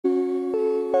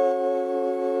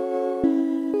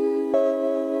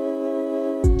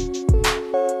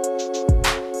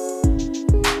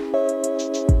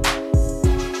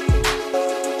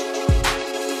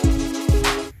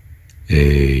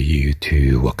Hey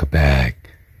YouTube, welcome back.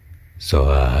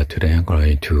 So today I'm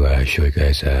going to show you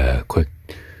guys a quick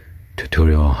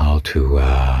tutorial on how to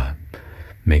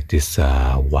make this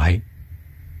white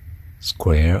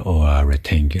square or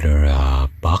rectangular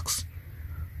box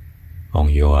on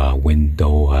your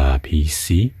Windows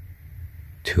PC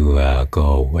to go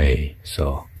away.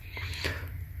 So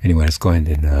anyway, let's go ahead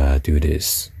and do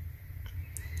this.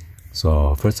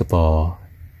 So first of all,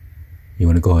 you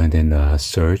want to go ahead and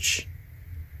search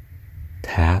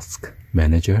Task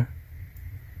Manager.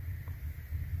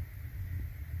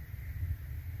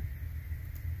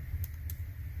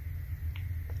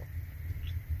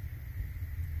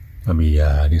 Maybe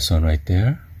this one right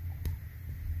there.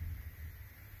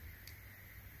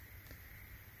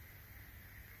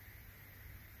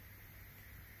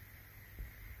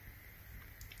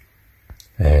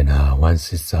 And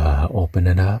once it's open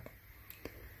it up,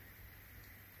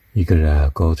 you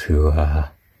could go to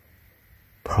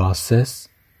Process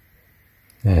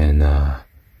and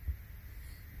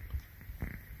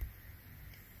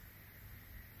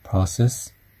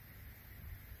Process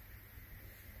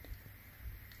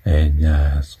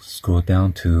and scroll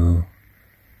down to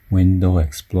Window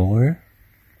Explorer.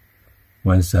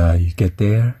 Once you get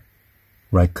there,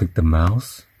 right click the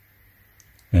mouse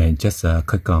and just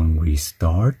click on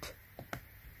Restart,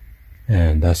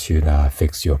 and that should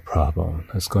fix your problem.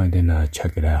 Let's go ahead and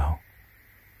check it out.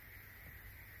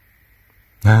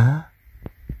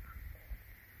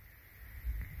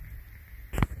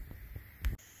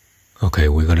 Okay,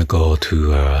 we're gonna go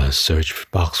to a search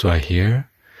box right here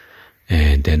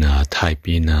and then type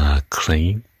in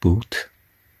clean boot.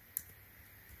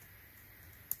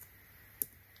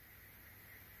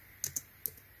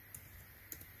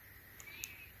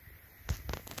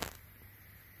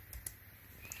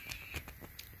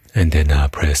 And then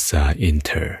press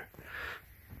enter.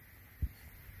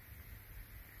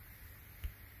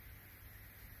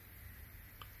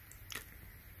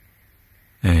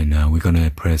 And we're gonna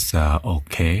press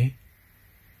OK.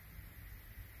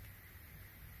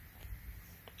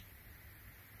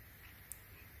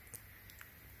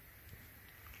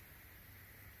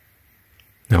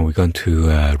 Now we're going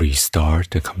to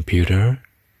restart the computer.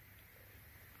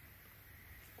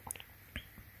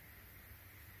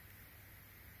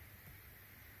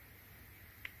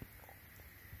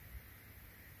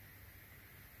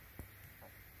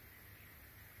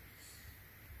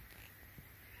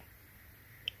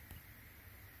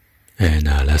 And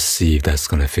let's see if that's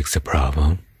going to fix the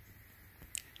problem.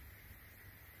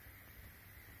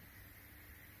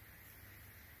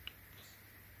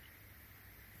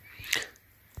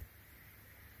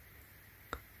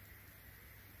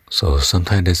 So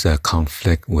sometimes there's a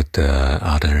conflict with the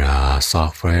other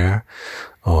software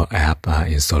or app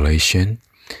installation,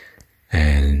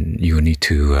 and you need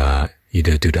to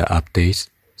either do the updates.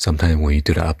 Sometimes when you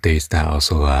do the updates, that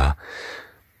also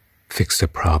fix the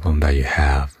problem that you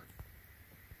have.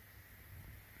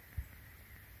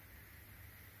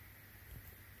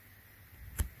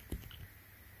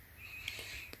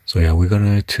 So yeah, we're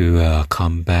going to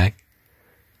come back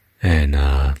and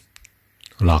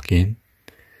log in.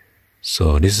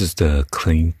 So this is the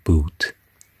clean boot.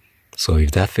 So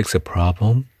if that fixes the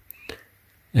problem,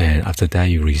 and after that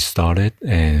you restart it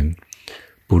and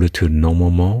boot it to normal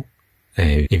mode,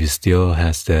 and if it still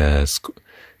has the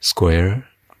square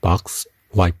box,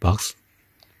 white box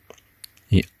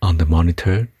on the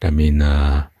monitor, that means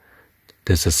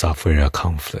there's a software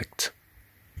conflict.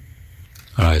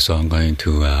 Alright, so I'm going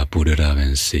to boot it up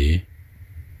and see.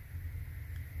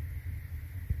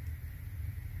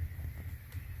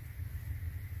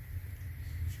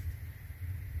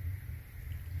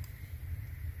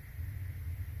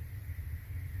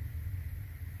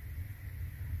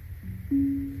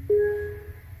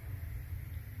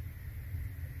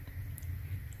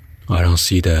 I don't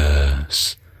see the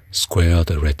square or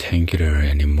the rectangular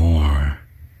anymore.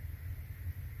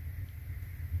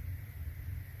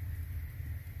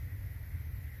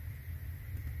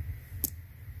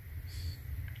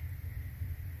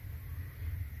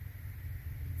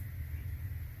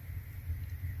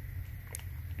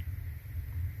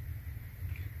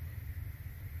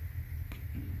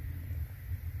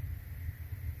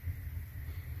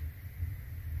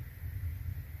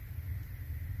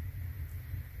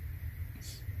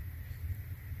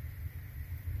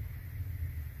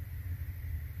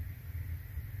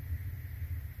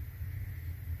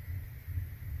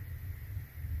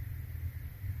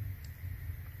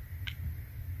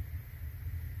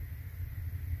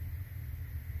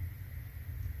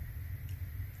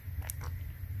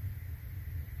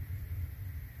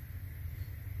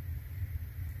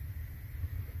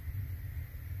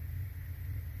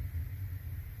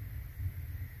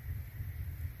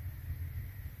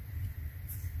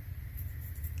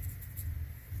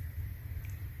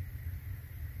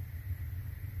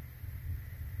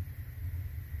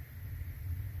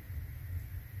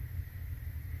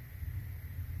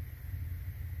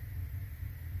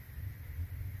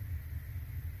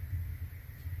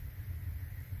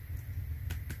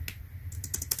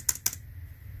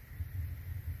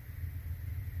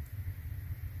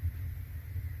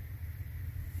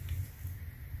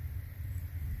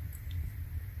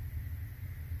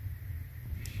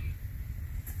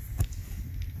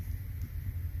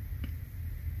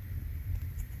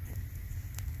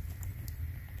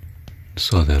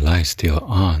 So the light's still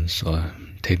on, so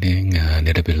I'm taking a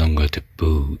little bit longer to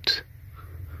boot.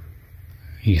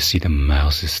 You see the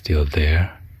mouse is still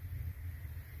there,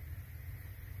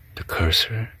 the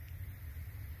cursor.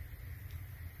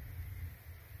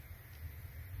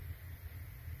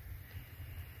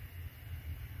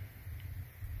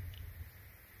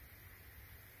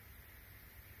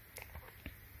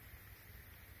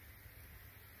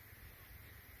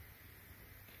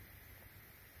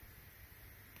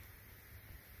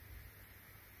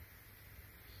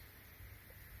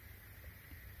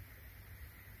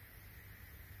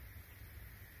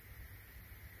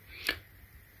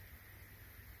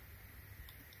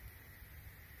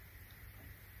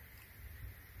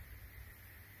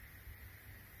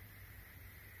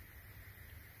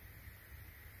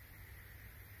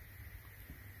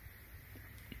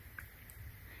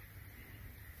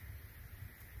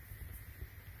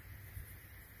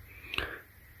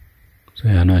 So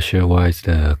yeah, I'm not sure why it's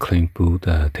the clean boot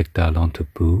take that long to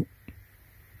boot.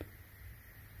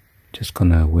 Just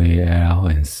gonna wait it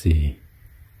out and see.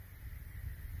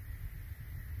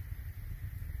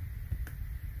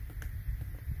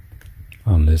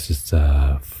 Unless it's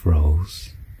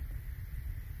froze.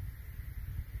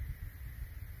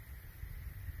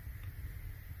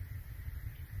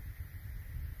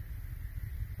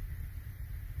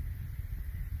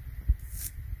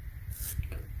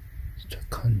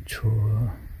 Control.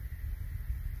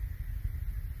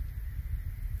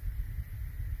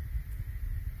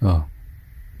 Oh,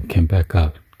 it came back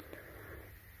up.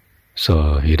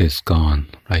 So it is gone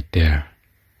right there.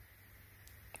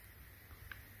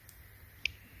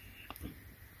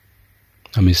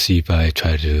 Let me see if I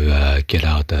try to get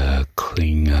out the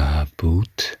clean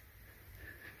boot.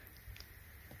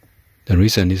 The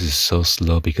reason this is so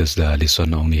slow because this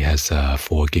one only has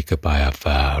 4 GB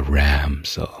of RAM,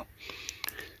 so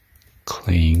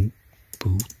clean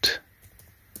boot.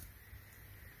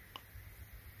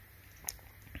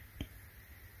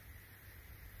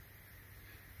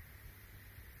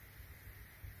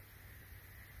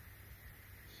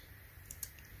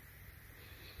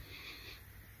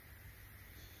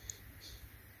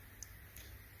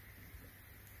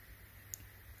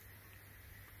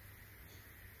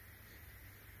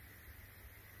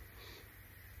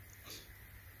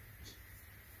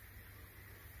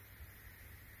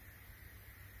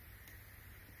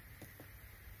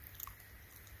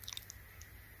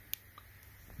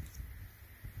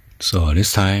 So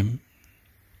this time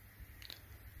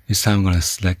I'm gonna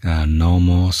select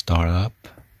normal startup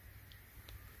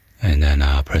and then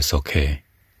press OK.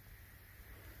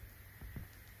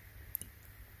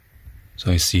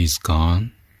 So you see it's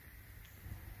gone.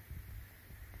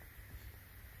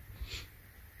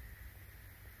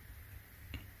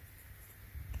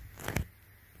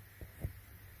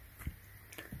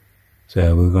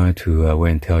 So we're going to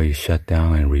wait until it shut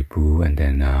down and reboot, and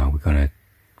then we're gonna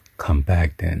come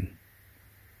back then.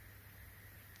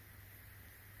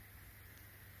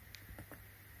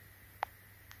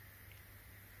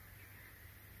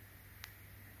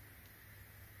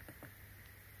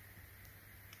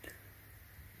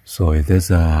 So if there's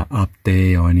a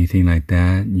update or anything like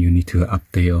that, you need to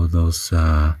update all those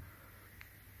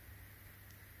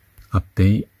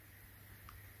update.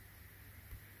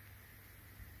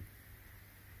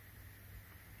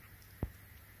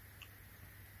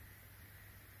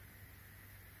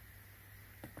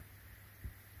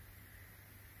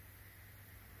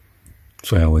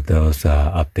 So with those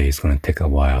updates, it's gonna take a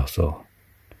while. So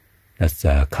let's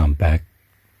come back.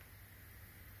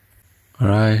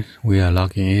 Alright, we are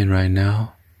logging in right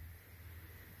now.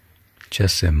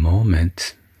 Just a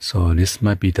moment. So this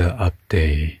might be the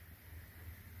update.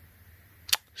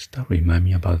 Stop remind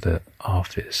me about the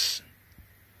office.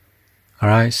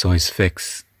 Alright, so it's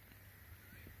fixed.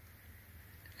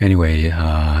 Anyway,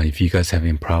 if you guys have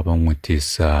any problem with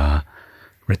this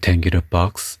rectangular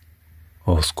box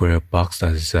or square box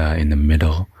that is in the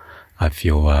middle of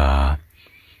your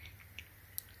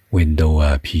window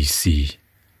PC,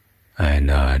 and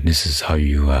this is how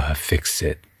you fix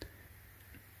it.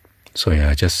 So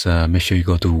yeah, just make sure you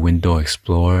go to Window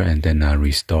Explorer and then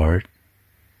restart.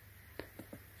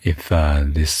 If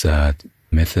this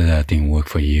method didn't work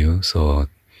for you, so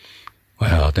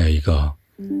well, there you go.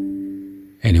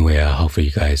 Anyway, hopefully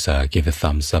you guys give a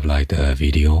thumbs up, like the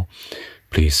video.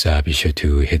 Please be sure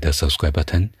to hit the subscribe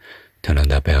button, turn on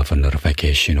the bell for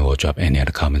notification, or drop any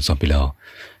other comments on below.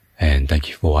 And thank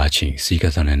you for watching. See you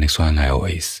guys on the next one, like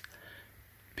always.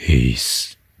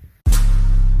 Peace.